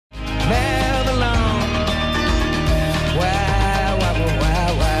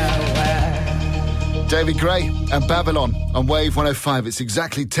David Gray and Babylon on Wave 105. It's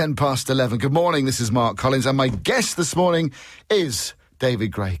exactly 10 past 11. Good morning, this is Mark Collins, and my guest this morning is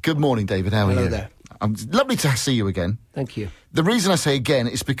David Gray. Good morning, David. How are you? Hello there. Lovely to see you again. Thank you. The reason I say again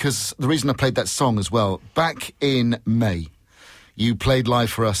is because the reason I played that song as well, back in May, you played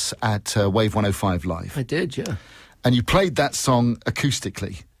live for us at Wave 105 Live. I did, yeah. And you played that song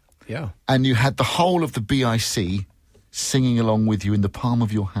acoustically. Yeah. And you had the whole of the BIC singing along with you in the palm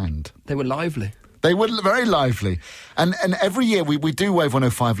of your hand. They were lively. They were very lively. And every year, we do Wave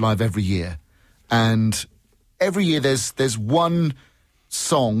 105 Live every year. And every year there's one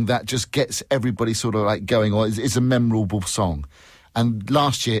song that just gets everybody sort of like going, or is a memorable song. And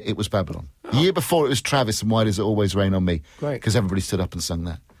last year it was Babylon. The year before it was Travis and Why Does It Always Rain on Me? Great. Because everybody stood up and sang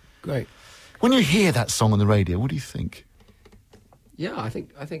that. Great. When you hear that song on the radio, what do you think? Yeah, I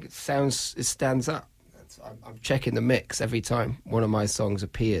think it stands up. I'm checking the mix every time one of my songs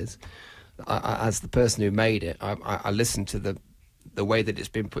appears. As the person who made it, I listen to the way that it's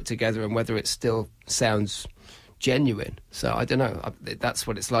been put together and whether it still sounds genuine. So I don't know. That's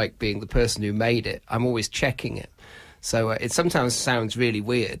what it's like being the person who made it. I'm always checking it. So it sometimes sounds really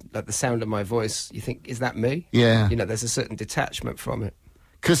weird, like the sound of my voice. You think, is that me? Yeah. You know, there's a certain detachment from it.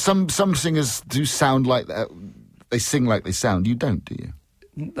 Because some singers do sound like that. They sing like they sound. You don't, do you?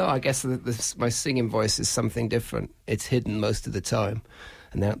 No, I guess my singing voice is something different. It's hidden most of the time.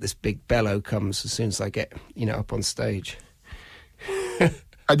 And now this big bellow comes as soon as I get, up on stage.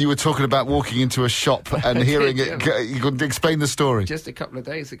 And you were talking about walking into a shop and hearing it. You could explain the story. Just a couple of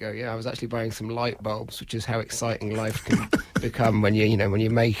days ago, I was actually buying some light bulbs, which is how exciting life can become when you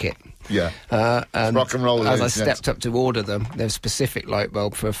make it. Yeah. And rock and roll. As I stepped up to order them, there's a specific light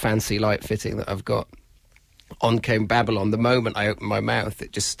bulb for a fancy light fitting that I've got. On came Babylon. The moment I opened my mouth,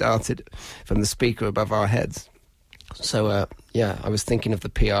 it just started from the speaker above our heads. So, I was thinking of the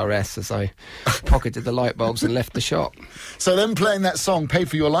PRS as I pocketed the light bulbs and left the shop. So then playing that song paid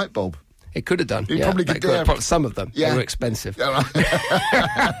for your light bulb? It could have done. You probably could. Some of them. Yeah. They were expensive. I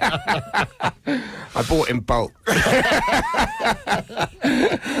bought in bulk.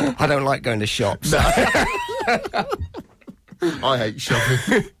 I don't like going to shops. No. I hate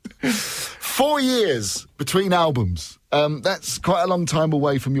shopping. 4 years between albums. That's quite a long time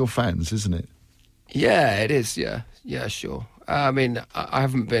away from your fans, isn't it? Yeah, it is. Yeah, sure. I mean, I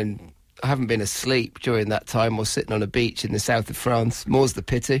haven't been asleep during that time or sitting on a beach in the south of France. More's the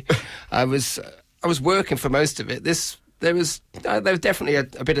pity. I was working for most of it. There was definitely a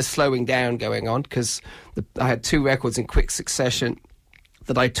bit of slowing down going on because I had 2 records in quick succession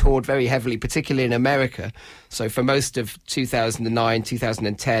that I toured very heavily, particularly in America. So for most of 2009,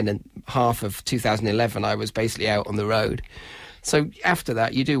 2010 and half of 2011, I was basically out on the road. So after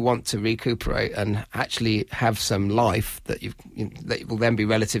that, you do want to recuperate and actually have some life that will then be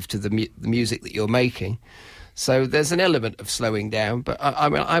relative to the music that you're making. So there's an element of slowing down, but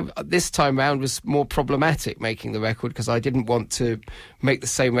I this time round was more problematic making the record because I didn't want to make the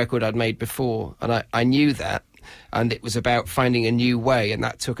same record I'd made before, and I knew that. And it was about finding a new way, and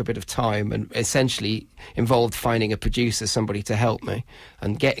that took a bit of time and essentially involved finding a producer, somebody to help me,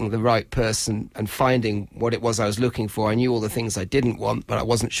 and getting the right person and finding what it was I was looking for. I knew all the things I didn't want, but I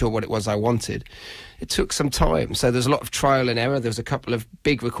wasn't sure what it was I wanted. It took some time, so there's a lot of trial and error. There was a couple of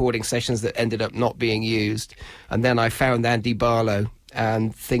big recording sessions that ended up not being used, and then I found Andy Barlow,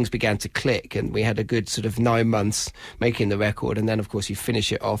 and things began to click, and we had a good sort of 9 months making the record, and then of course you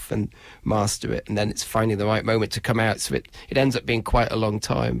finish it off and master it, and then it's finding the right moment to come out, so it ends up being quite a long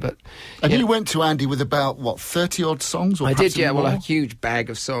time. But and you went to Andy with about 30 odd songs? Or I did, yeah. more? Well, a huge bag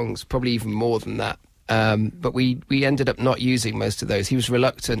of songs, probably even more than that, but we ended up not using most of those. He was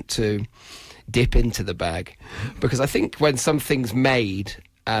reluctant to dip into the bag because I think when something's made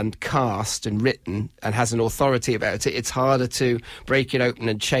and cast and written and has an authority about it, it's harder to break it open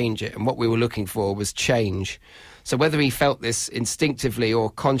and change it. And what we were looking for was change. So whether he felt this instinctively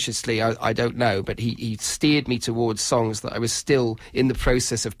or consciously, I don't know, but he steered me towards songs that I was still in the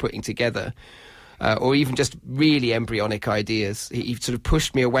process of putting together, or even just really embryonic ideas. He sort of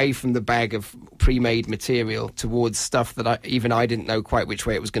pushed me away from the bag of pre-made material towards stuff that I didn't know quite which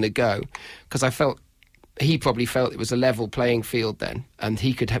way it was going to go, because I felt he probably felt it was a level playing field then, and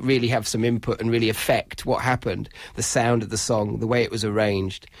he could really have some input and really affect what happened, the sound of the song, the way it was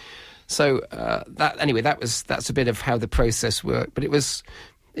arranged. So that's a bit of how the process worked. But it was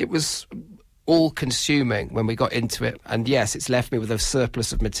all-consuming when we got into it, and yes, it's left me with a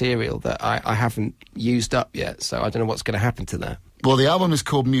surplus of material that I haven't used up yet. So I don't know what's going to happen to that. Well, the album is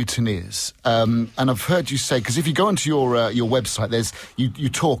called Mutineers, and I've heard you say, because if you go onto your website, you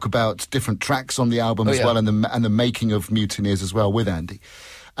talk about different tracks on the album well, and the making of Mutineers as well with Andy.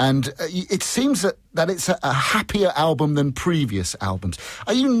 and it seems that it's a happier album than previous albums.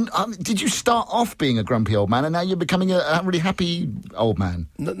 Are you? Did you start off being a grumpy old man, and now you're becoming a really happy old man?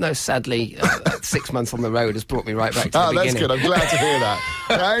 No, sadly, 6 months on the road has brought me right back to the beginning. That's good. I'm glad to hear that.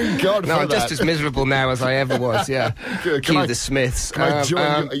 Thank God for that. I'm just as miserable now as I ever was. Yeah. Cue the Smiths. Can I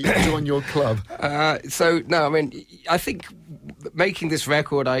join your club? I think making this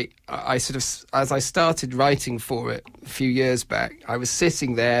record, I sort of, as I started writing for it a few years back, I was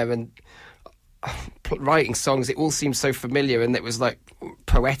sitting there and writing songs. It all seemed so familiar, and it was like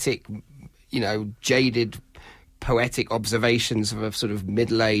poetic, jaded poetic observations of a sort of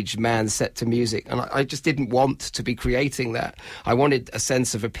middle-aged man set to music, and I just didn't want to be creating that. I wanted a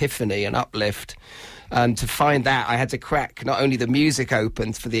sense of epiphany and uplift. And to find that, I had to crack not only the music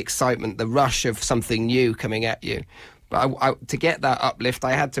open for the excitement, the rush of something new coming at you, but to get that uplift,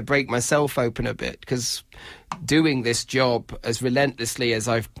 I had to break myself open a bit, because doing this job as relentlessly as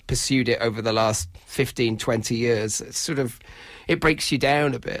I've pursued it over the last 15, 20 years, it breaks you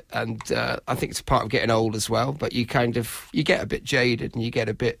down a bit. And I think it's part of getting old as well, but you get a bit jaded and you get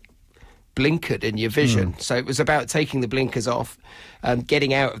a bit blinkered in your vision. So it was about taking the blinkers off and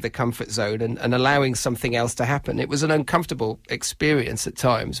getting out of the comfort zone and allowing something else to happen. It was an uncomfortable experience at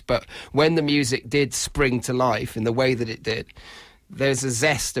times, but when the music did spring to life in the way that it did, there's a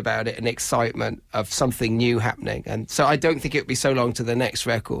zest about it, an excitement of something new happening. And so I don't think it would be so long to the next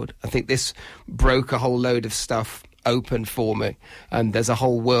record. I think this broke a whole load of stuff open for me, and there's a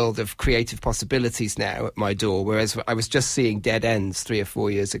whole world of creative possibilities now at my door, whereas I was just seeing dead ends 3 or 4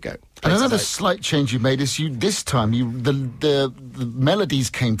 years ago. And another slight change you made is the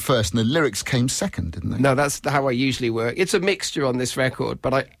melodies came first and the lyrics came second, didn't they? No, that's how I usually work. It's a mixture on this record,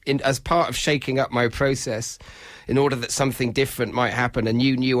 but as part of shaking up my process, in order that something different might happen, a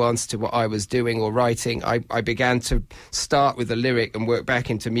new nuance to what I was doing or writing, I began to start with a lyric and work back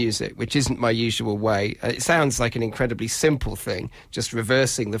into music, which isn't my usual way. It sounds like an incredibly simple thing, just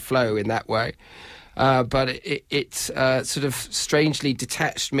reversing the flow in that way. But it sort of strangely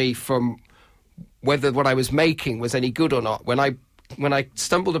detached me from whether what I was making was any good or not. When I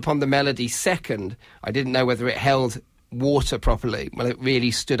stumbled upon the melody second, I didn't know whether it held water properly. Well, it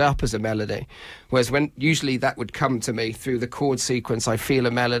really stood up as a melody. Whereas when usually that would come to me through the chord sequence, I feel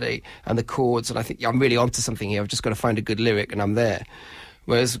a melody and the chords, and I think, I'm really onto something here. I've just got to find a good lyric and I'm there.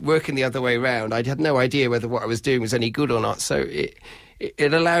 Whereas working the other way around, I had no idea whether what I was doing was any good or not. So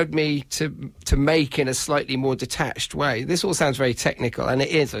it allowed me to make in a slightly more detached way. This all sounds very technical, and it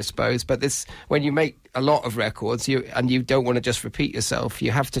is, I suppose, but when you make a lot of records and you don't want to just repeat yourself,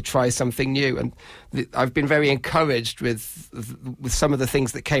 you have to try something new. And I've been very encouraged with some of the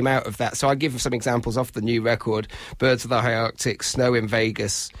things that came out of that. So I'll give some examples off the new record: Birds of the High Arctic, Snow in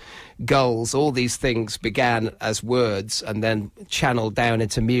Vegas, Gulls. All these things began as words and then channeled down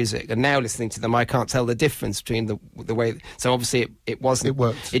into music. And now listening to them, I can't tell the difference between the way. So obviously it wasn't. It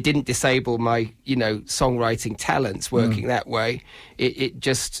worked. It didn't disable my songwriting talents working that way.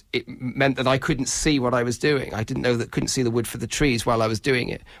 It meant that I couldn't see what I was doing. I couldn't see the wood for the trees while I was doing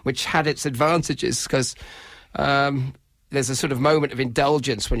it, which had its advantages, because there's a sort of moment of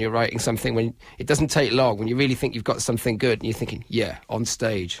indulgence when you're writing something, when it doesn't take long, when you really think you've got something good and you're thinking, yeah, on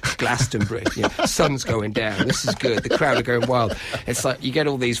stage, Glastonbury, sun's going down, this is good, the crowd are going wild. It's like you get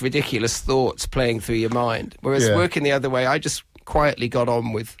all these ridiculous thoughts playing through your mind. Whereas working the other way, I just quietly got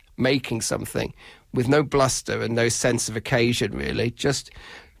on with making something with no bluster and no sense of occasion, really, just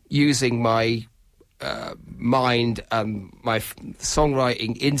using my mind and my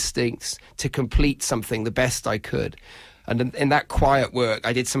songwriting instincts to complete something the best I could. And in that quiet work,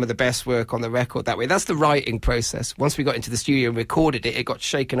 I did some of the best work on the record that way. That's the writing process. Once we got into the studio and recorded it, it got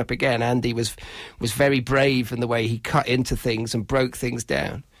shaken up again. Andy was very brave in the way he cut into things and broke things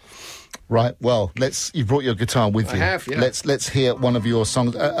down. Right, well, you brought your guitar with you. I have, yeah. Let's hear one of your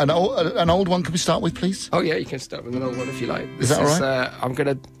songs. An old one, can we start with, please? Oh, yeah, you can start with an old one if you like. Is that all right? I'm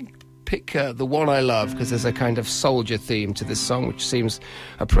going to pick The One I Love, because there's a kind of soldier theme to this song, which seems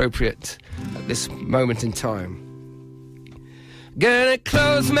appropriate at this moment in time. Gonna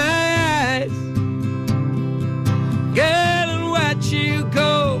close my eyes, girl, and watch you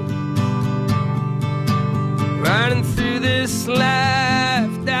go, running through this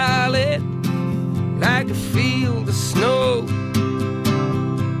life, darling, like a field of snow,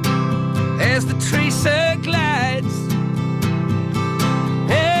 as the tracer glides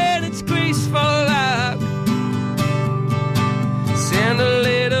and its graceful arc. Send a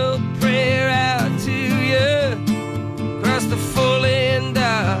little prayer out to you across the falling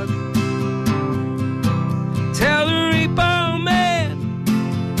dark. Tell the reborn man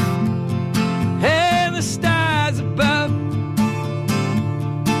and the stars above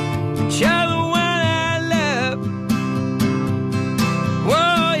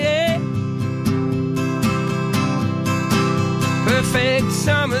perfect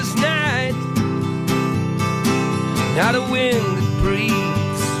summer's night. Not a wind that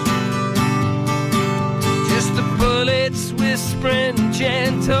breathes, just the bullets whispering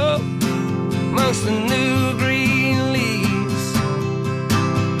gentle amongst the new green leaves.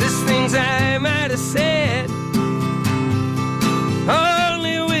 There's things I might have said,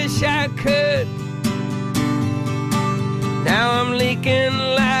 only wish I could. Now I'm leaking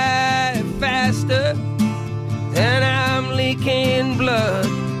life faster than I'm leaking blood.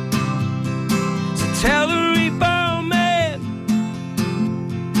 So tell the reborn man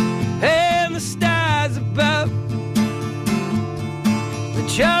and the stars above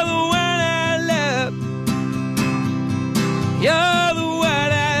that you're the one I love. You're the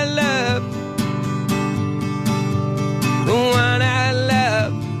one I love. The one I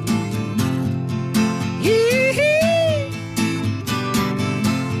love.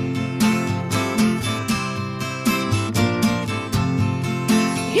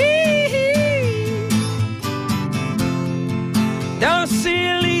 Don't see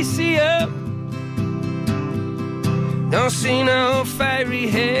Elysia, don't see no fiery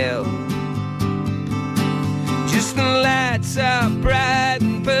hell. Just the lights are bright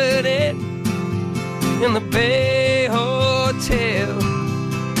and burning in the Bay Hotel.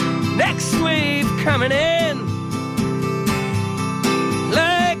 Next wave coming in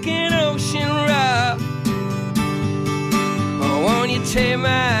like an ocean rock. Oh, won't you take my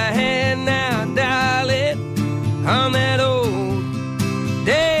hand now, darling, on that old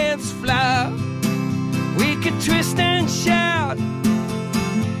dance floor? We could twist and shout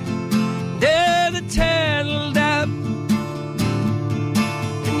under the turtle dove.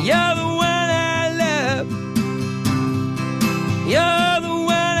 And you're the one I love. You're the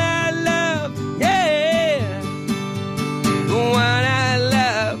one I love. Yeah, the one I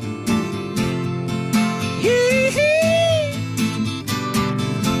love. Yeah, yeah.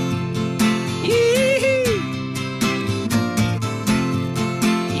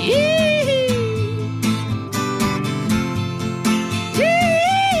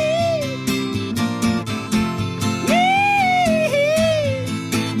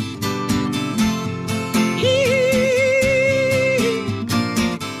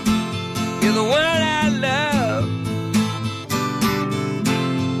 You're the one I love.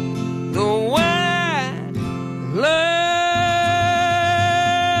 The one I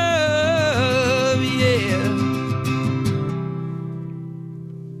love, yeah.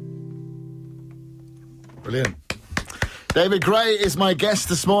 Brilliant. David Gray is my guest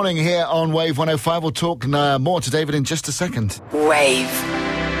this morning here on Wave 105. We'll talk more to David in just a second. Wave.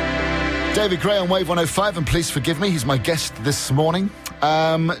 David Gray on Wave 105, and please forgive me, he's my guest this morning.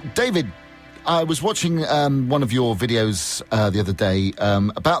 David, I was watching one of your videos the other day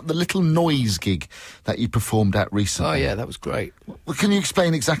about the Little Noise gig that you performed at recently. Oh yeah, that was great. Well, can you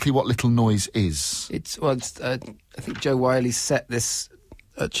explain exactly what Little Noise is? I think Joe Wiley set this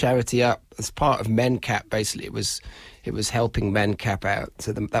charity up as part of MenCap. Basically, it was helping MenCap out.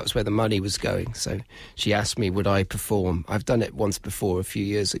 So that was where the money was going. So she asked me, would I perform? I've done it once before, a few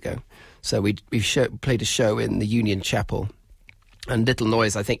years ago. So we played a show in the Union Chapel. And Little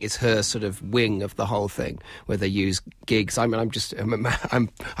Noise, I think, is her sort of wing of the whole thing, where they use gigs. I mean,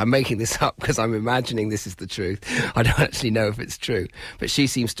 I'm making this up because I'm imagining this is the truth. I don't actually know if it's true, but she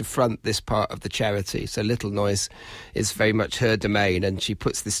seems to front this part of the charity. So Little Noise is very much her domain, and she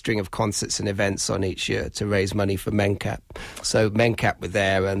puts this string of concerts and events on each year to raise money for MenCap. So MenCap were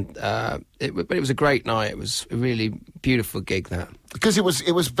there, and it was a great night. It was a really beautiful gig, that. Because it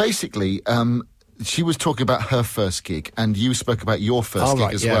was basically. She was talking about her first gig, and you spoke about your first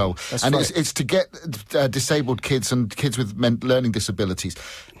gig as well. And right. It's to get disabled kids and kids with learning disabilities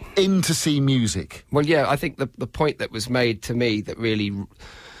in to see music. Well, yeah, I think the point that was made to me that really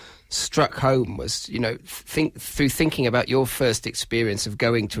struck home was, through thinking about your first experience of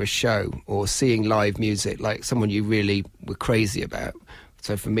going to a show or seeing live music, like someone you really were crazy about.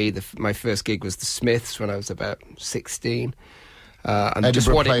 So for me, my first gig was the Smiths when I was about 16. And Edinburgh just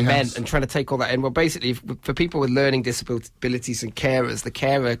what Playhouse. It meant, and trying to take all that in. Well, basically, for people with learning disabilities and carers, the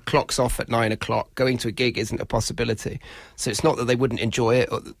carer clocks off at 9 o'clock. Going to a gig isn't a possibility. So it's not that they wouldn't enjoy it,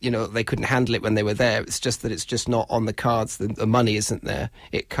 or they couldn't handle it when they were there. It's just that it's just not on the cards. The money isn't there.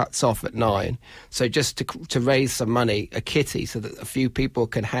 It cuts off at 9. So just to raise some money, a kitty, so that a few people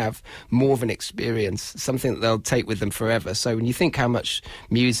can have more of an experience, something that they'll take with them forever. So when you think how much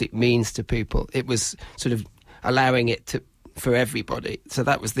music means to people, it was sort of allowing it for everybody. So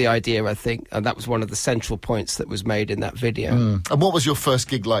that was the idea, I think, and that was one of the central points that was made in that video. And what was your first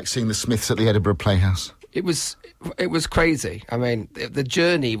gig like, seeing the Smiths at the Edinburgh Playhouse? It was crazy. I mean, the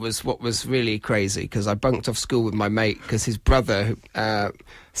journey was what was really crazy, because I bunked off school with my mate because his brother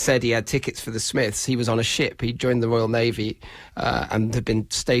said he had tickets for the Smiths. He was on a ship. He joined the Royal Navy and had been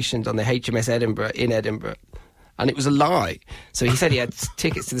stationed on the HMS Edinburgh in Edinburgh. And it was a lie. So he said he had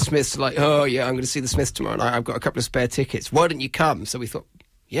tickets to the Smiths, like, oh, yeah, I'm going to see the Smiths tomorrow, and I've got a couple of spare tickets. Why don't you come? So we thought,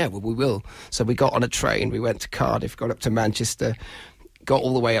 yeah, well, we will. So we got on a train. We went to Cardiff, got up to Manchester, got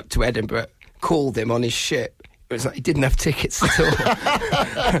all the way up to Edinburgh, called him on his ship. It was like he didn't have tickets at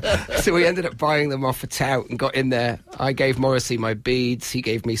all. So we ended up buying them off a tout and got in there. I gave Morrissey my beads. He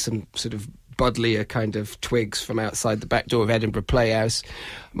gave me some sort of Budleyer kind of twigs from outside the back door of Edinburgh Playhouse.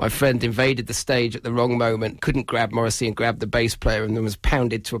 My friend invaded the stage at the wrong moment, couldn't grab Morrissey and grab the bass player, and then was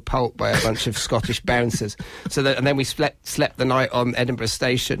pounded to a pulp by a bunch of Scottish bouncers. And then we slept the night on Edinburgh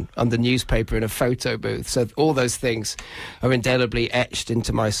Station under newspaper in a photo booth. So all those things are indelibly etched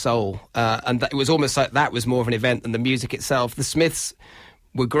into my soul. And it was almost like that was more of an event than the music itself. The Smiths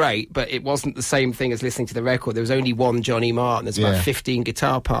were great, but it wasn't the same thing as listening to the record. There was only one Johnny Martin. There's about 15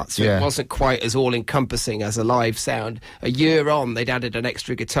 guitar parts, so it wasn't quite as all-encompassing as a live sound. A year on, they'd added an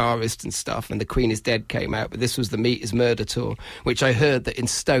extra guitarist and stuff, and The Queen is Dead came out, but this was the Meat is Murder tour, which I heard that in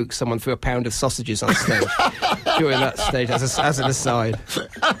Stoke someone threw a pound of sausages on stage during that stage, as an aside.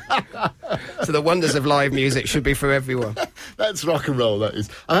 So the wonders of live music should be for everyone. That's rock and roll, that is.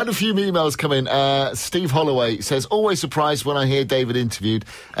 I had a few emails come in. Steve Holloway says, always surprised when I hear David interviewed.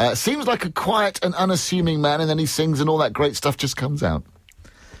 Seems like a quiet and unassuming man, and then he sings and all that great stuff just comes out.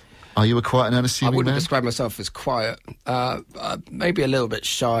 Are you a quiet and unassuming man? I wouldn't describe myself as quiet. Maybe a little bit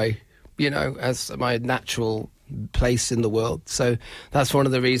shy, as my natural place in the world. So that's one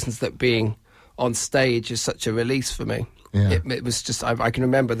of the reasons that being on stage is such a release for me. Yeah. It was just, I can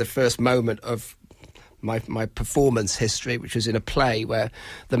remember the first moment of my performance history, which was in a play where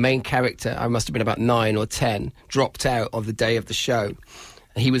the main character, I must have been about 9 or 10, dropped out on the day of the show.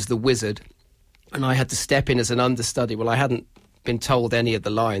 He was the wizard, and I had to step in as an understudy. Well, I hadn't been told any of the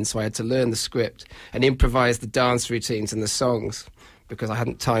lines, so I had to learn the script and improvise the dance routines and the songs, because I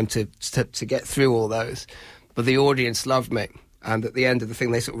hadn't time to get through all those. But the audience loved me. And at the end of the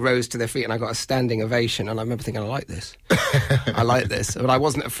thing, they sort of rose to their feet, and I got a standing ovation. And I remember thinking, I like this. I like this. But I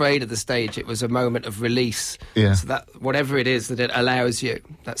wasn't afraid of the stage. It was a moment of release. Yeah. So that whatever it is that it allows you,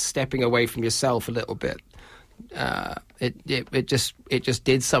 that stepping away from yourself a little bit, it just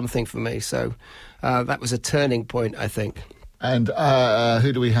did something for me. So that was a turning point, I think. And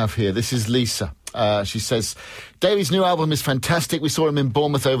who do we have here? This is Lisa. She says, Davy's new album is fantastic. We saw him in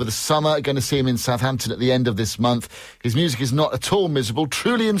Bournemouth over the summer. Going to see him in Southampton at the end of this month. His music is not at all miserable,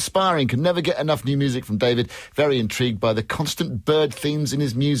 truly inspiring. Can never get enough new music from David. Very intrigued by the constant bird themes in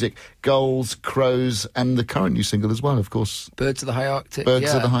his music. Gulls, crows, and the current new single as well, of course. Birds of the High Arctic.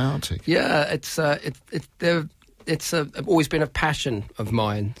 Birds of the High Arctic. Yeah, it's always been a passion of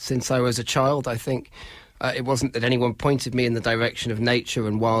mine since I was a child, I think. It wasn't that anyone pointed me in the direction of nature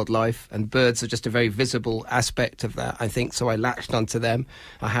and wildlife, and birds are just a very visible aspect of that, I think, so I latched onto them.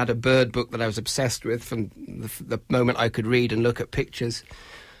 I had a bird book that I was obsessed with from the moment I could read and look at pictures,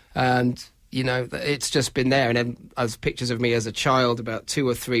 and, it's just been there. And then as pictures of me as a child, about 2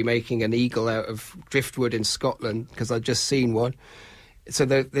 or 3 making an eagle out of driftwood in Scotland, because I'd just seen one. So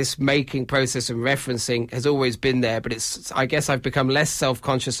this making process and referencing has always been there, but I guess I've become less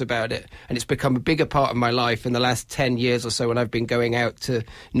self-conscious about it, and it's become a bigger part of my life in the last 10 years or so, when I've been going out to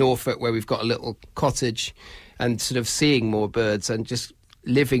Norfolk, where we've got a little cottage, and sort of seeing more birds and just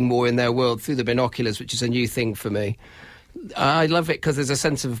living more in their world through the binoculars, which is a new thing for me. I love it because there's a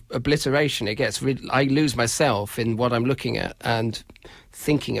sense of obliteration. I lose myself in what I'm looking at and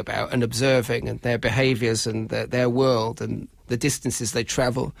thinking about and observing, and their behaviours and their world and the distances they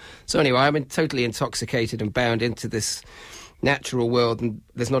travel. So anyway, I'm totally intoxicated and bound into this natural world, and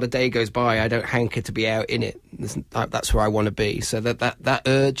there's not a day goes by I don't hanker to be out in it. That's where I want to be. So that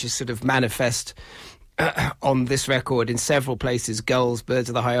urge is sort of manifest on this record in several places. Gulls, Birds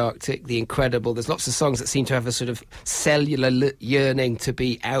of the High Arctic, The Incredible. There's lots of songs that seem to have a sort of cellular yearning to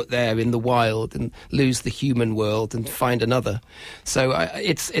be out there in the wild and lose the human world and find another. So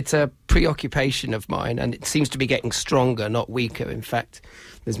it's a preoccupation of mine, and it seems to be getting stronger, not weaker. In fact,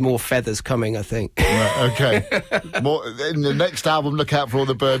 there's more feathers coming, I think. Right, okay. More in the next album. Look out for all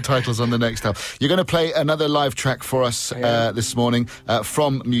the bird titles on the next album. You're going to play another live track for us this morning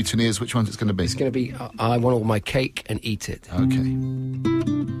from Mutineers. Which one's it's going to be? It's going to be I Want All My Cake and Eat It. Okay.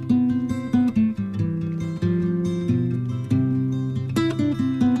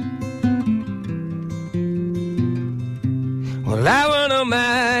 Well, I want all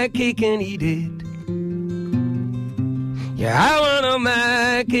my cake and eat it. Yeah, I want all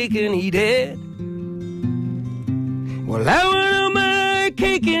my cake and eat it. Well, I want my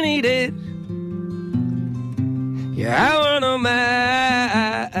cake and eat it. Yeah, I want my.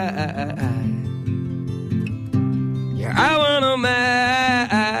 Yeah, I want my.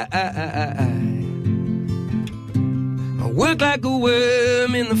 I work like a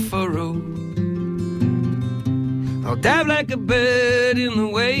worm in the furrow. I'll dive like a bird in the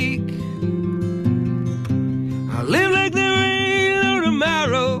wake. I'll live like there ain't no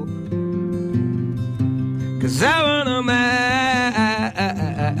tomorrow. 'Cause I wanna mind.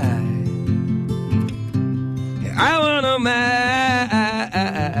 Yeah, I wanna mind.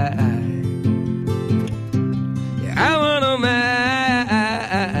 Yeah, I wanna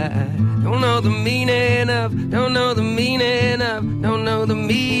mind. Don't know the meaning of, don't know the meaning of, don't know the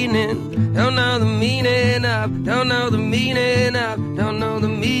meaning, don't know the meaning of, don't know the meaning of, don't know the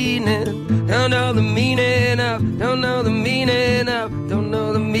meaning, don't know the meaning of, don't know the meaning of, don't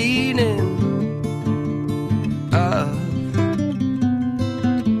know the meaning.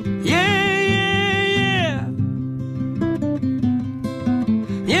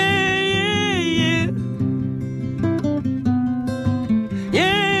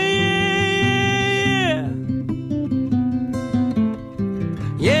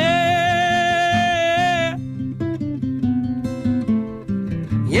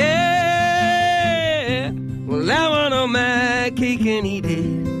 Cake and eat it.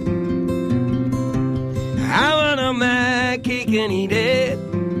 I want my cake and eat it.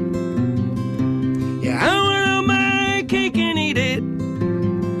 Yeah, I want my cake and eat it.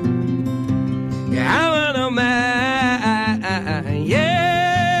 Yeah, I want my.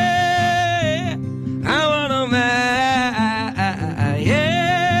 Yeah, I want my.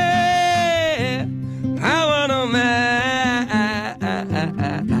 Yeah, I want my.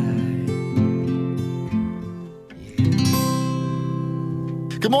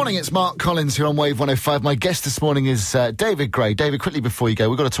 Good morning, it's Mark Collins here on Wave 105. My guest this morning is David Gray. David, quickly before you go,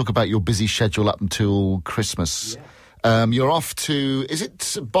 we've got to talk about your busy schedule up until Christmas. Yeah. You're off to, is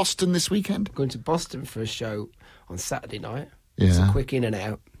it Boston this weekend? I'm going to Boston for a show on Saturday night. Yeah. It's a quick in and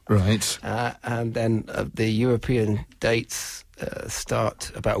out. Right. And then the European dates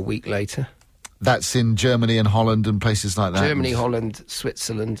start about a week later. That's in Germany and Holland and places like that? Germany, Holland,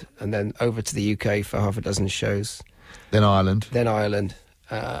 Switzerland, and then over to the UK for half a dozen shows. Then Ireland.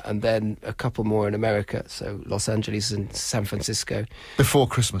 And then a couple more in America, so Los Angeles and San Francisco. Before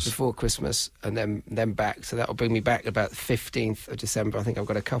Christmas? Before Christmas, and then back. So that'll bring me back about the 15th of December. I think I've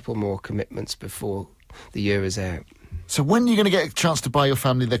got a couple more commitments before the year is out. So when are you going to get a chance to buy your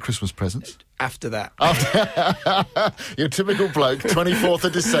family their Christmas presents? After that. Your typical bloke, 24th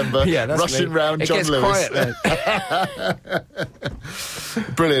of December, yeah, that's rushing me. round it John gets Lewis. Quiet then.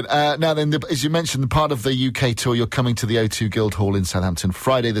 Brilliant. Now then, as you mentioned, part of the UK tour, you're coming to the O2 Guildhall in Southampton,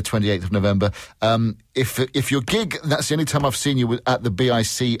 Friday the 28th of November. If your gig, that's the only time I've seen you at the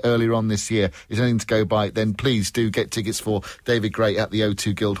BIC earlier on this year, is anything to go by, then please do get tickets for David Gray at the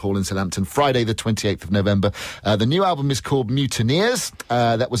O2 Guildhall in Southampton, Friday the 28th of November. The new album is called Mutineers.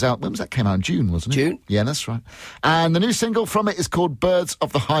 That was out, when was that? Came out in June, wasn't it? June. Yeah, that's right. And the new single from it is called Birds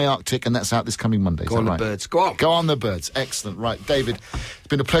of the High Arctic, and that's out this coming Monday. Go on the birds. Go on. Go on the birds. Excellent. Right, David, it's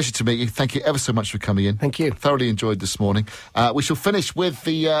been a pleasure to meet you. Thank you ever so much for coming in. Thank you. Thoroughly enjoyed this morning. We shall finish with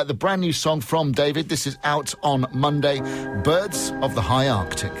the brand new song from David. This is out on Monday, Birds of the High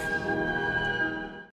Arctic.